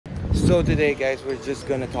So today guys, we're just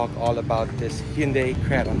gonna talk all about this Hyundai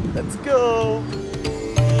Creta. Let's go!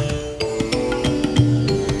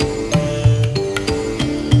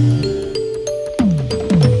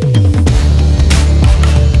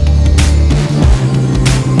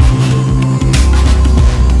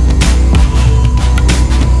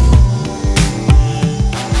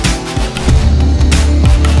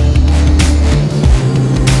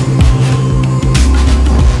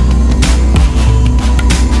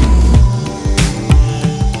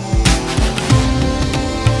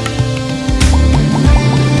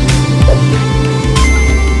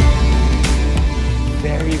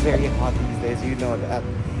 Very hot these days, you know that.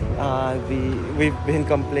 We've been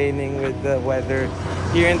complaining with the weather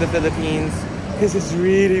here in the Philippines because it's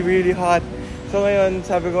really hot. So ngayon,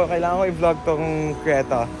 sabi ko, kailangan ko i-vlog tong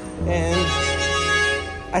Creta. And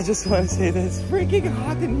I just want to say that it's freaking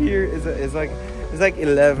hot in here. It's like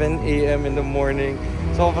 11 a.m. in the morning.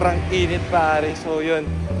 Sobrang init pare. So yun,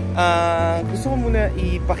 gusto ko muna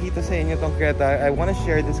ipakita sa inyo tong Creta. I want to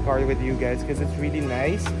share this car with you guys because it's really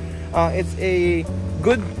nice. It's a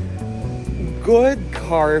good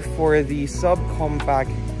car for the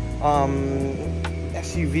subcompact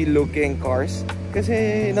SUV looking cars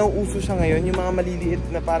kasi nauuso siya ngayon yung mga maliliit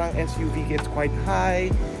na parang SUV. It's quite high,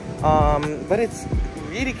 but it's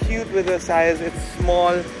really cute with the size. It's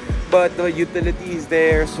small but the utility is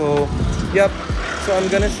there. So yep, so I'm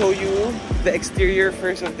gonna show you the exterior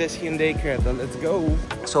first of this Hyundai Creta. Let's go.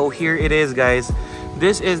 So here it is guys.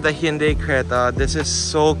 This is the Hyundai Creta. This is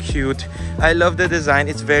so cute. I love the design.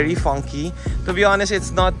 It's very funky. To be honest, it's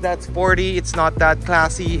not that sporty. It's not that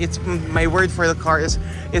classy. It's my word for the car is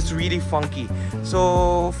it's really funky.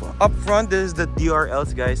 So up front, this is the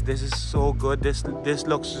DRLs, guys. This is so good. This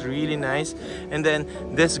looks really nice. And then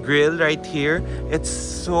this grille right here, it's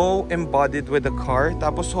so embodied with the car.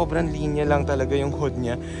 Tapos sobrang linya lang talaga yung hood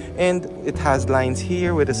niya. And it has lines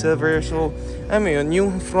here with the silver. So I mean,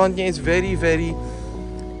 yung front niya is very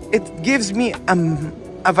it gives me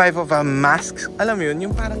a vibe of a mask. Alam mo yun,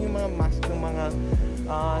 yung parang yung mga mask ng mga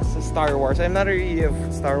sa Star Wars. I'm not really a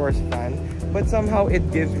Star Wars fan, but somehow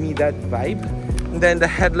it gives me that vibe. And then the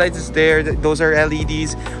headlights is there. Those are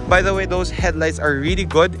LEDs. By the way, those headlights are really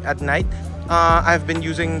good at night. I've been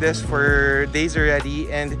using this for days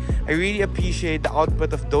already, and I really appreciate the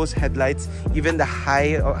output of those headlights. Even the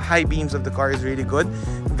high beams of the car is really good.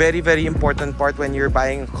 Very important part when you're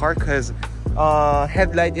buying a car, because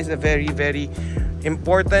headlight is a very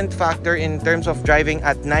important factor in terms of driving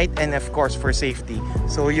at night and of course for safety.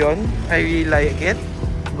 So yun, I really like it.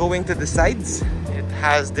 Going to the sides, it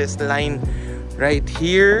has this line right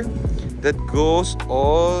here that goes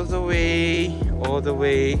all the way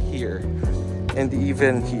here and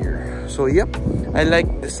even here. So yep, I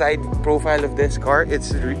like the side profile of this car.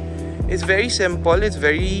 It's very simple. It's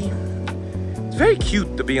very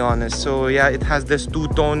cute, to be honest. So yeah, it has this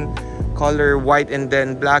two-tone color, white and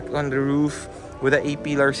then black on the roof with a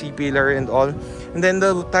A-pillar, C-pillar and all. And then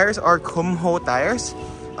the tires are Kumho tires.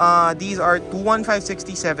 These are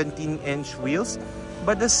 215/60 17-inch wheels.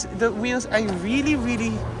 But the wheels, I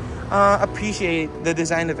really appreciate the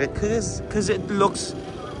design of it because it looks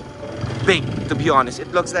big, to be honest.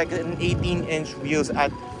 It looks like an 18-inch wheels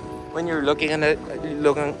when you're looking at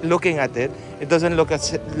it. It doesn't look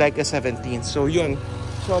like a 17. So yun,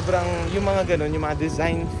 sobrang yung mga ganun, yung mga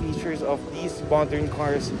design features of these modern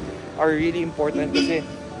cars are really important kasi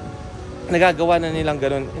nagagawa na nilang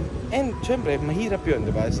ganun. And syempre, mahirap yun,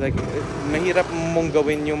 diba? It's like, mahirap mong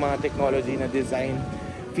gawin yung mga technology na design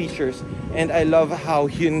features. And I love how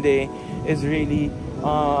Hyundai is really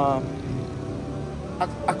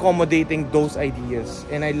accommodating those ideas.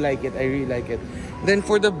 And I like it. I really like it. Then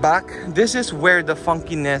for the back, this is where the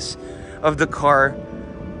funkiness of the car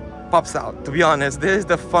pops out. To be honest, this is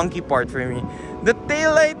the funky part for me. The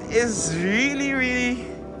taillight is really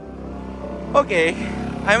okay.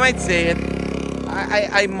 I might say it.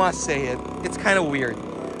 I must say it. It's kind of weird.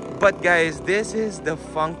 But guys, this is the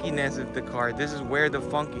funkiness of the car. This is where the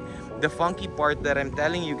funky part that I'm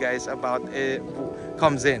telling you guys about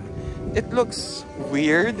comes in. It looks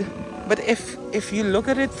weird, but if you look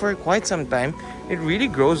at it for quite some time, it really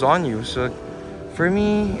grows on you. So for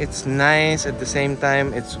me, it's nice. At the same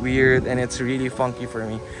time, it's weird and it's really funky for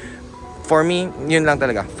me. For me, yun lang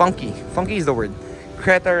talaga. Funky. Funky is the word.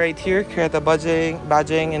 Creta right here. Creta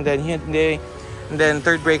badging, and then Hyundai. And then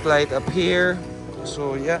third brake light up here.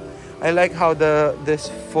 So yeah, I like how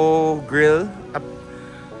this faux grille up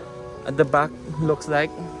at the back looks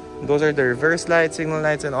like. Those are the reverse lights, signal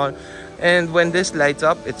lights and all. And when this lights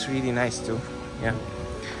up, it's really nice too. Yeah.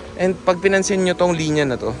 And pag pinansin nyo tong linya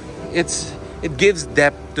na to, it gives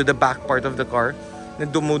depth to the back part of the car. na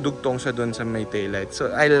dumudugtong siya dun sa may taillight. So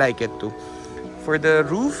I like it too. For the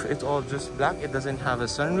roof, it's all just black. It doesn't have a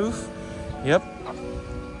sunroof. Yep.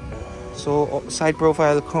 So side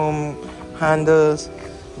profile chrome handles,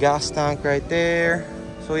 gas tank right there.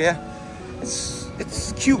 So yeah, it's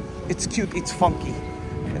cute. It's cute. It's funky.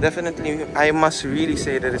 Definitely, I must really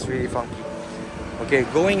say that it's really funky. Okay,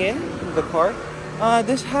 going in the car.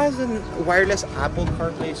 This has a wireless Apple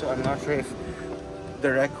CarPlay, so I'm not sure if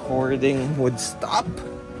the recording would stop.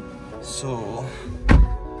 So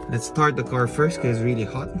let's start the car first because it's really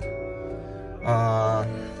hot.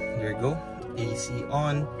 Here we go. AC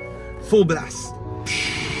on. Full blast.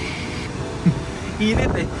 Eat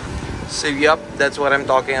it. So yep, that's what I'm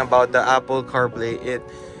talking about. The Apple CarPlay. It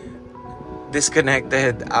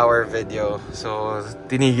disconnected our video. So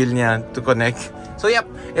tinigil niya to connect. So yep,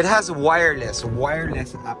 it has wireless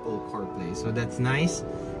Apple CarPlay. So that's nice.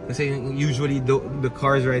 Kasi usually the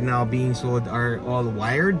cars right now being sold are all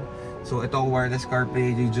wired. So ito wireless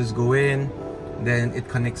CarPlay, you just go in, then it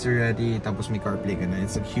connects already, tapos may CarPlay ka na.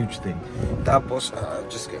 It's a huge thing. Tapos,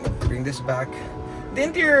 just gonna bring this back. The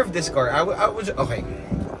interior of this car, I was okay.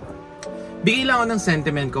 Bigay lang ako ng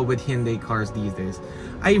sentiment ko with Hyundai cars these days.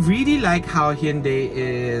 I really like how Hyundai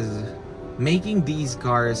is making these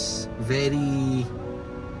cars very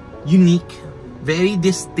unique, very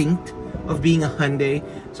distinct of being a Hyundai.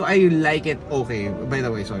 So I like it. Okay, by the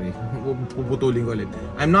way, sorry. Puputulin ko ulit.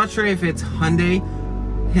 I'm not sure if it's Hyundai,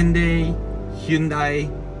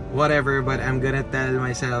 whatever, but I'm gonna tell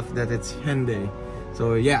myself that it's Hyundai.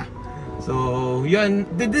 So yeah. So yun,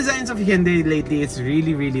 the designs of Hyundai lately, it's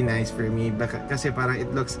really nice for me kasi parang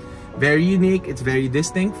it looks very unique, it's very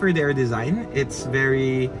distinct for their design, it's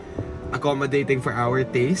very accommodating for our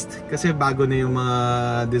taste kasi bago na yung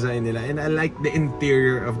mga design nila, and I like the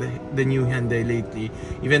interior of the new Hyundai lately,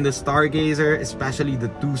 even the Stargazer, especially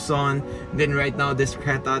the Tucson, then right now this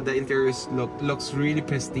Creta, the interior looks really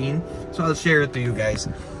pristine. So I'll share it to you guys.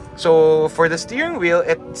 So for the steering wheel,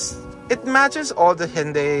 it matches all the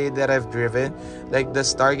Hyundai that I've driven. Like the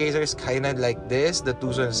Stargazer is kind of like this, the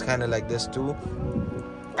Tucson is kind of like this too.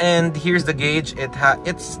 And here's the gauge.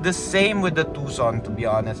 It's the same with the Tucson, to be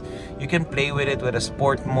honest. You can play with it with a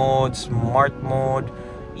sport mode, smart mode,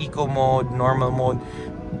 eco mode, normal mode,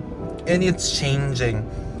 and it's changing.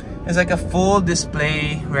 It's like a full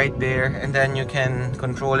display right there, and then you can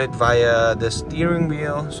control it via the steering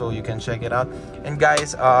wheel, so you can check it out. And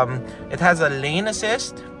guys, it has a lane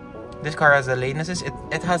assist. This car has a lane assist.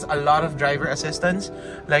 It has a lot of driver assistance,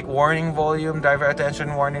 like warning volume, driver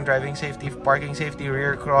attention warning, driving safety, parking safety,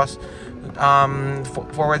 rear cross,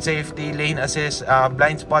 forward safety, lane assist,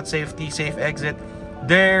 blind spot safety, safe exit.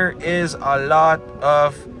 There is a lot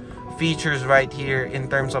of features right here in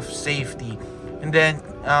terms of safety. And then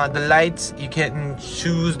the lights, you can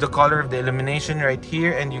choose the color of the illumination right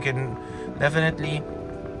here, and you can definitely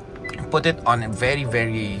put it on a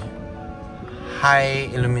very high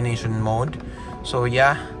illumination mode. So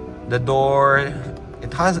yeah, the door,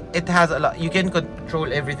 it has a lot. You can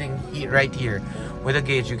control everything right here with a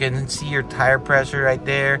gauge. You can see your tire pressure right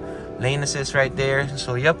there, lane assist right there.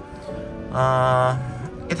 So yep,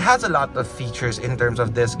 it has a lot of features in terms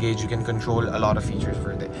of this gauge. You can control a lot of features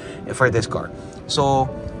for this car. So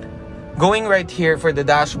going right here for the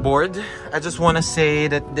dashboard, I just want to say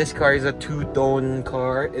that this car is a two-tone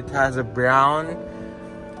car. It has a brown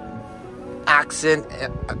accent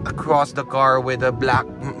across the car with a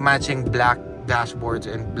matching black dashboards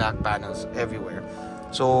and black panels everywhere.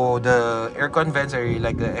 So the aircon vents, I really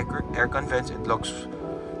like the aircon vents. It looks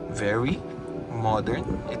very modern.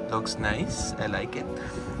 It looks nice. I like it.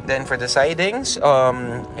 Then for the sidings,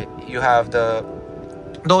 you have the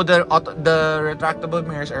retractable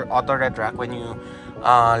mirrors are auto retract when you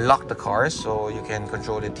lock the car, so you can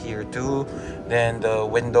control it here too. Then the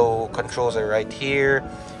window controls are right here.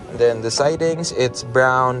 Then the sidings, it's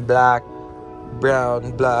brown, black,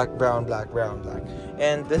 brown, black, brown, black, brown, black.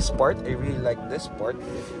 And this part, I really like this part,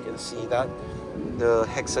 if you can see that. The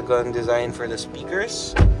hexagon design for the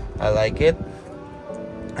speakers, I like it.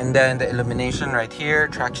 And then the illumination right here,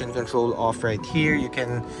 traction control off right here.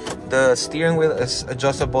 The steering wheel is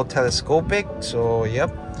adjustable telescopic, so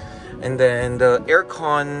yep. And then the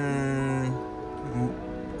aircon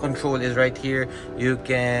control is right here. You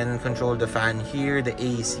can control the fan here, the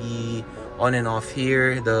AC on and off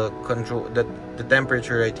here, the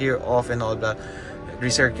temperature right here, off, and all the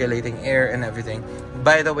recirculating air and everything.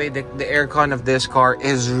 By the way, the aircon of this car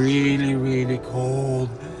is really cold.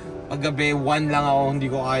 Paggabi, 1 lang ako, hindi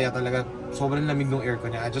ko kaya talaga. Sobrang lamig ng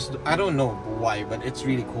aircon niya. I don't know why, but it's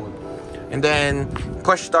really cold. And then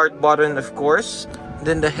push start button, of course.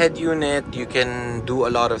 Then the head unit, you can do a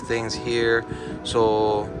lot of things here.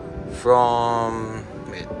 So from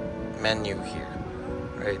menu here,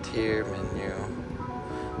 right here, menu,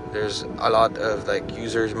 there's a lot of like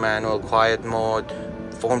user's manual, quiet mode,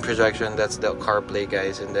 phone projection, that's the CarPlay,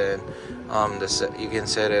 guys. And then you can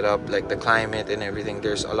set it up like the climate and everything.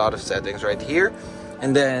 There's a lot of settings right here.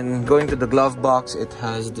 And then going to the glove box, it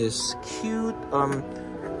has this cute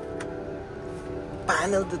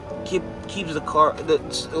panel that keeps the car,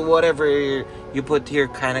 whatever you put here,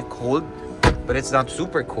 kind of cold, but it's not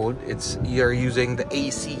super cold. You're using the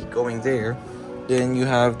AC going there. Then you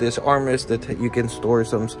have this armrest that you can store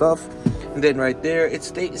some stuff. And then right there,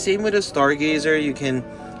 it's same with a Stargazer.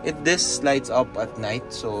 This lights up at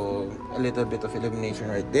night, so a little bit of illumination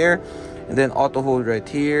right there. And then auto hold right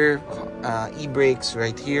here, e-brakes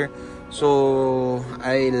right here. So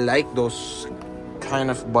I like those kind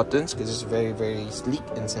of buttons because it's very, very sleek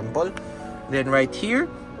and simple. Then right here,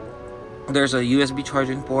 there's a USB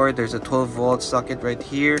charging port. There's a 12-volt socket right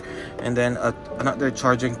here, and then another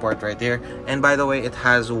charging port right there. And by the way, it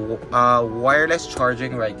has wireless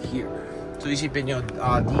charging right here. So isipin nyo,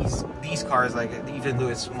 these cars, like, even though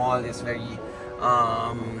it's small, it's very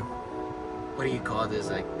what do you call this,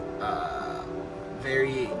 like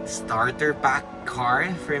very starter pack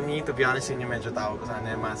car for me, to be honest. Yun yung medyo tawag ko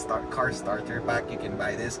sana yung car starter pack. You can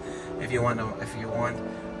buy this if you want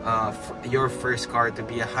your first car to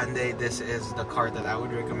be a Hyundai. This is the car that I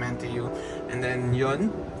would recommend to you. And then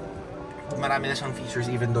yun, marami na siyang features,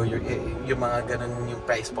 even though yung mga ganun yung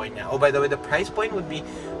price point niya. Oh, by the way, the price point would be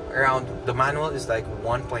around, the manual is like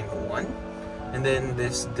 1.1, and then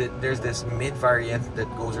there's this mid variant that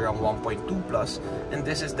goes around 1.2 plus, and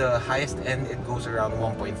this is the highest end, it goes around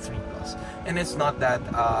 1.3 plus. And it's not that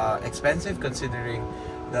expensive considering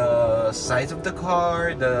the size of the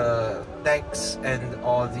car, the text, and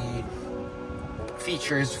all the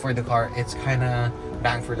features for the car. It's kind of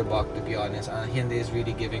bang for the buck, to be honest. Hyundai is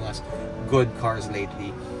really giving us good cars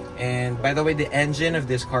lately. And by the way, the engine of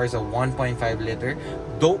this car is a 1.5 liter.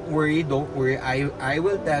 Don't worry. I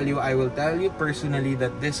will tell you personally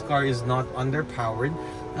that this car is not underpowered.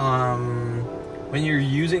 When you're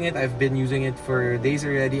using it, I've been using it for days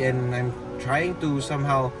already, and I'm trying to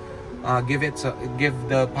somehow give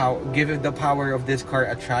the power of this car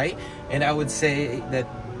a try. And I would say that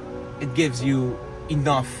it gives you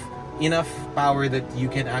enough power that you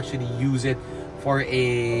can actually use it for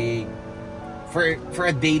a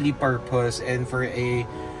daily purpose, and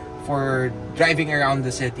for driving around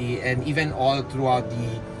the city, and even all throughout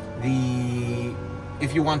the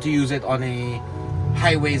if you want to use it on a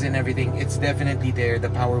highways and everything, it's definitely there. The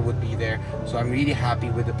power would be there. So I'm really happy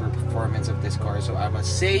with the performance of this car. So I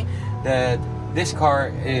must say that this car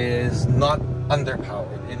is not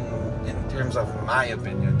underpowered in terms of my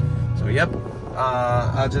opinion. So yep,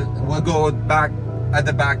 we'll go back at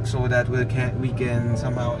the back so that we can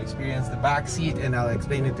somehow experience the back seat, and I'll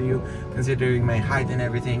explain it to you considering my height and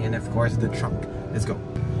everything, and of course the trunk. Let's go.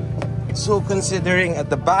 So considering at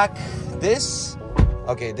the back,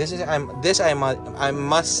 I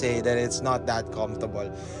must say that it's not that comfortable.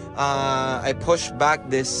 I push back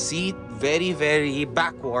this seat very, very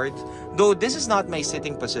backwards. Though this is not my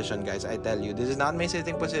sitting position, guys. I tell you, this is not my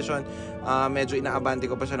sitting position. Medyo inaabante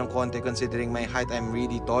ko pa siya ng konti considering my height. I'm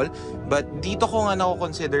really tall. But dito ko nga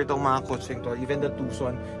consider itong mga coaching to, even the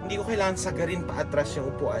Tucson. Hindi ko kailangan sagarin pa atras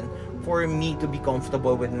yung upuan for me to be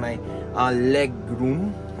comfortable with my leg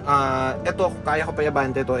room. Ito, kaya ko pa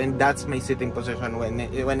iabante to, and that's my sitting position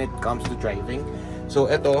when it comes to driving. So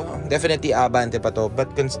ito, definitely abante pa to.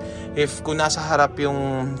 But kung nasa harap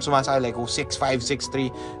yung sumasakay, like 6'5",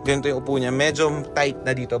 6'3", ganito yung upo niya, medyo tight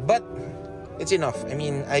na dito. But it's enough. I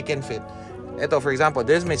mean, I can fit. Ito, for example,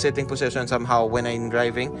 this is my sitting position somehow when I'm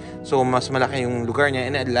driving. So mas malaki yung lugar niya,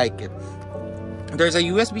 and I like it. There's a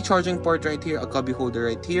USB charging port right here, a cubby holder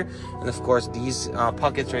right here, and of course these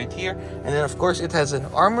pockets right here. And then of course it has an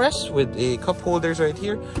armrest with a cup holders right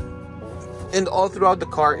here. And all throughout the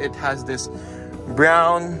car, it has this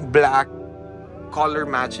brown, black color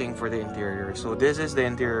matching for the interior. So this is the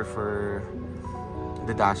interior for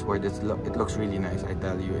the dashboard. It looks really nice, I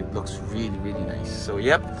tell you. It looks really, really nice. So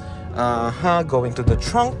yep, going to the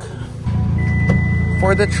trunk.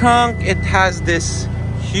 For the trunk, it has this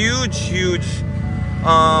huge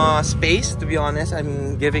space. To be honest,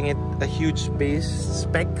 I'm giving it a huge space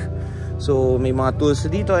spec. So may mga tools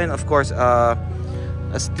dito, and of course a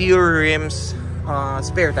steel rims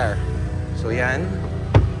spare tire. So yan,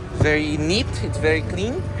 very neat, it's very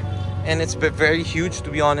clean, and it's very huge, to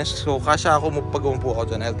be honest. So kasha ako pag umupo ako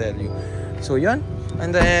dyan, I'll tell you. So yan,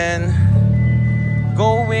 and then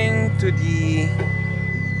going to the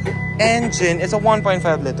engine is a 1.5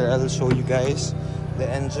 liter. I'll show you guys the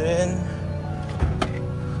engine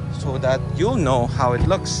so that you'll know how it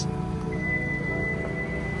looks.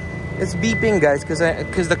 It's beeping, guys,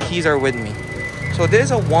 because the keys are with me. So this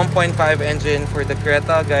is a 1.5 engine for the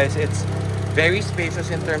Creta, guys. It's very spacious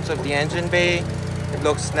in terms of the engine bay. It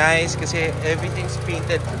looks nice because everything's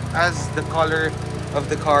painted as the color of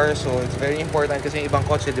the car. So it's very important kasi ibang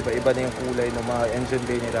kotse, diba, iba na yung kulay ng mga engine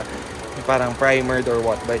bay nila. Parang primered or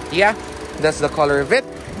what. But yeah, that's the color of it.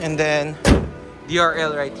 And then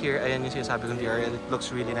DRL right here. Ayan yung sinasabi kong DRL. It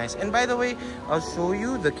looks really nice. And by the way, I'll show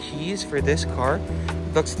you the keys for this car.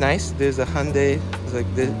 It looks nice. There's a Hyundai. It's like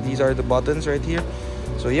this, these are the buttons right here.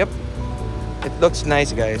 So yep, it looks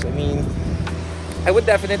nice, guys. I mean, I would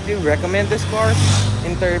definitely recommend this car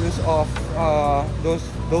in terms of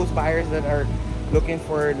those buyers that are looking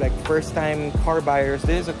for like first-time car buyers.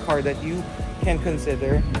 This is a car that you can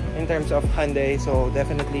consider in terms of Hyundai. So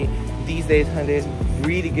definitely these days Hyundai is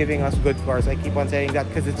really giving us good cars. I keep on saying that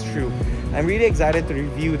because it's true. I'm really excited to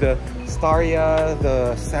review the Staria,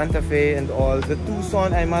 the Santa Fe, and all. The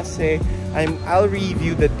Tucson, I must say, I'll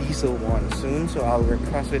review the diesel one soon, so I'll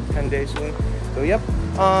request with Hyundai soon. So yep,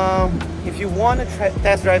 if you want to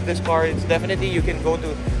test drive this car, it's definitely, you can go to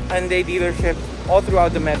Hyundai dealership all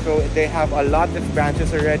throughout the metro. They have a lot of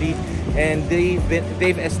branches already, and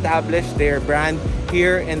they've established their brand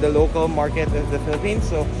here in the local market of the Philippines.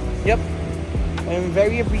 So yep, I'm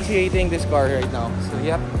very appreciating this car right now. So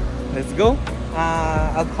yep, let's go.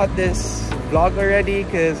 I'll cut this vlog already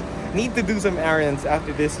because need to do some errands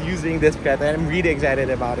after this using this Creta, and I'm really excited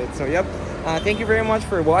about it. So yep, thank you very much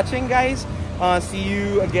for watching, guys. See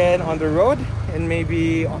you again on the road and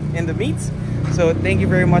maybe in the meets. So thank you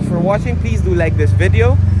very much for watching. Please do like this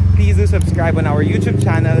video. Please do subscribe on our YouTube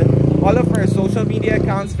channel, all of our social media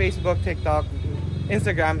accounts, Facebook, TikTok,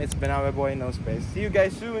 Instagram. It's Banawe Boy, no space. See you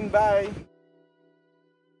guys soon. Bye.